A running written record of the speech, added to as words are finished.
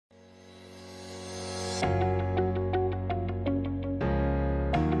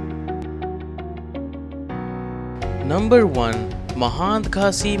Number 1. Mahant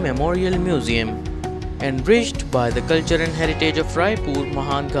Ghasi Memorial Museum. Enriched by the culture and heritage of Raipur,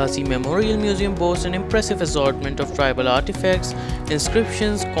 Mahant Ghasi Memorial Museum boasts an impressive assortment of tribal artifacts,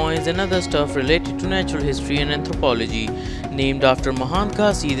 inscriptions, coins and other stuff related to natural history and anthropology. Named after Mahant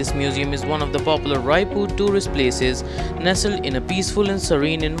Ghasi, this museum is one of the popular Raipur tourist places. Nestled in a peaceful and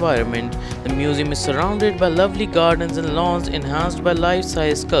serene environment, the museum is surrounded by lovely gardens and lawns enhanced by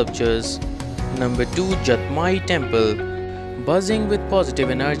life-size sculptures. Number 2. Jatmai Temple. Buzzing with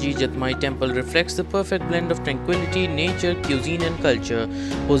positive energy, Jatmai Temple reflects the perfect blend of tranquility, nature, cuisine and culture.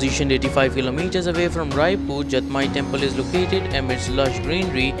 Positioned 85 kilometers away from Raipur, Jatmai Temple is located amidst lush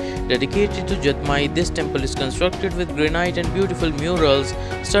greenery. Dedicated to Jatmai, this temple is constructed with granite and beautiful murals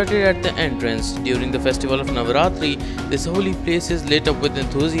started at the entrance. During the festival of Navaratri, this holy place is lit up with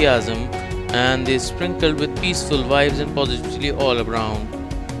enthusiasm and is sprinkled with peaceful vibes and positivity all around.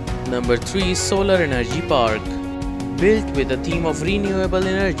 Number 3. Solar Energy Park. Built with a theme of renewable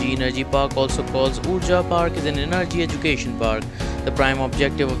energy, Energy Park, also called Urja Park, is an energy education park. The prime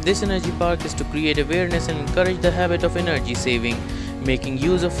objective of this energy park is to create awareness and encourage the habit of energy saving, making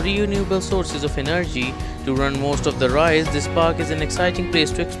use of renewable sources of energy. To run most of the rides, this park is an exciting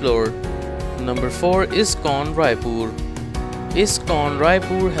place to explore. Number 4. ISKCON Raipur. ISKCON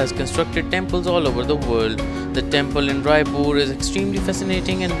Raipur has constructed temples all over the world. The temple in Raipur is extremely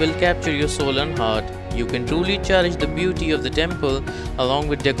fascinating and will capture your soul and heart. You can truly cherish the beauty of the temple along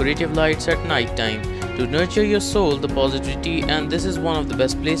with decorative lights at night time to nurture your soul, the positivity, and this is one of the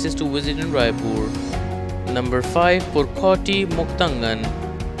best places to visit in Raipur. Number 5. Purkhoti Muktangan.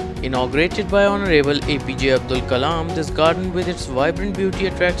 Inaugurated by Honorable APJ Abdul Kalam, this garden with its vibrant beauty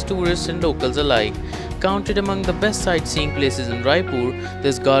attracts tourists and locals alike. Counted among the best sightseeing places in Raipur,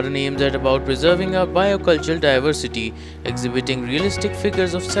 this garden aims at about preserving our biocultural diversity, exhibiting realistic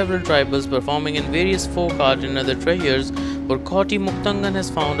figures of several tribals performing in various folk art and other treasures. Purkhoti Muktangan has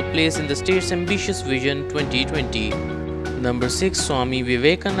found a place in the state's ambitious Vision 2020. Number 6. Swami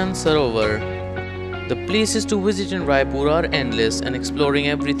Vivekanand Sarovar. The places to visit in Raipur are endless, and exploring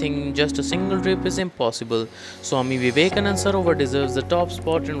everything in just a single trip is impossible. Swami Vivekanand Sarovar deserves the top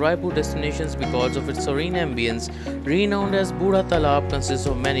spot in Raipur destinations because of its serene ambience. Renowned as Budha Talab, consists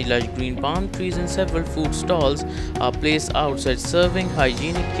of many lush green palm trees and several food stalls are placed outside, serving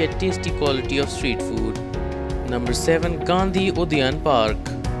hygienic yet tasty quality of street food. Number 7. Gandhi Udyan Park.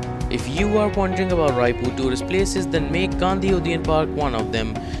 If you are wondering about Raipur tourist places, then make Gandhi Udyan Park one of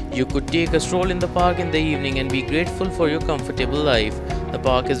them. You could take a stroll in the park in the evening and be grateful for your comfortable life. The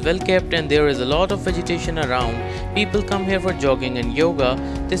park is well kept and there is a lot of vegetation around. People come here for jogging and yoga.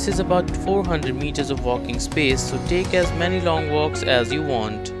 This is about 400 meters of walking space, so take as many long walks as you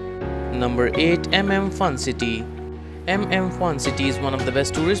want. Number 8. Fun City. Fun City is one of the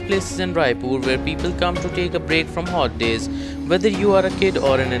best tourist places in Raipur where people come to take a break from hot days. Whether you are a kid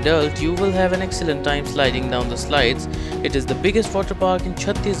or an adult, you will have an excellent time sliding down the slides. It is the biggest water park in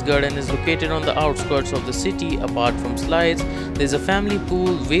Chhattisgarh and is located on the outskirts of the city. Apart from slides, there is a family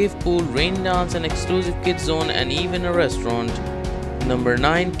pool, wave pool, rain dance, an exclusive kids zone and even a restaurant. Number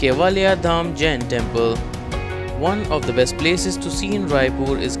 9. Kevalia Dham Jain Temple. One of the best places to see in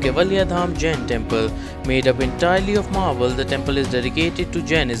Raipur is Kevalia Dham Jain Temple. Made up entirely of marble, the temple is dedicated to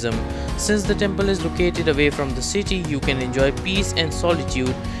Jainism. Since the temple is located away from the city, you can enjoy peace and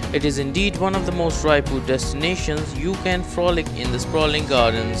solitude. It is indeed one of the most Raipur destinations. You can frolic in the sprawling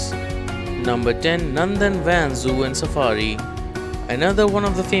gardens. Number 10. Nandan Van Zoo and Safari. Another one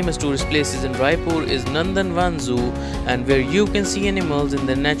of the famous tourist places in Raipur is Nandan Van Zoo, and where you can see animals in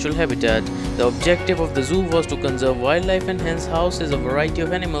their natural habitat. The objective of the zoo was to conserve wildlife and hence houses a variety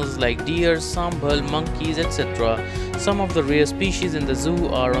of animals like deer, sambal, monkeys, etc. Some of the rare species in the zoo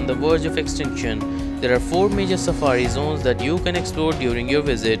are on the verge of extinction. There are 4 major safari zones that you can explore during your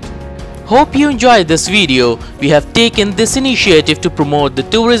visit. Hope you enjoyed this video. We have taken this initiative to promote the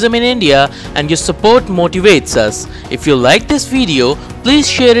tourism in India and your support motivates us. If you like this video, please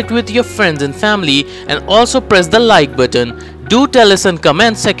share it with your friends and family and also press the like button. Do tell us in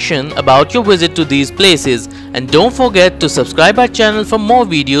comment section about your visit to these places and don't forget to subscribe our channel for more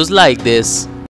videos like this.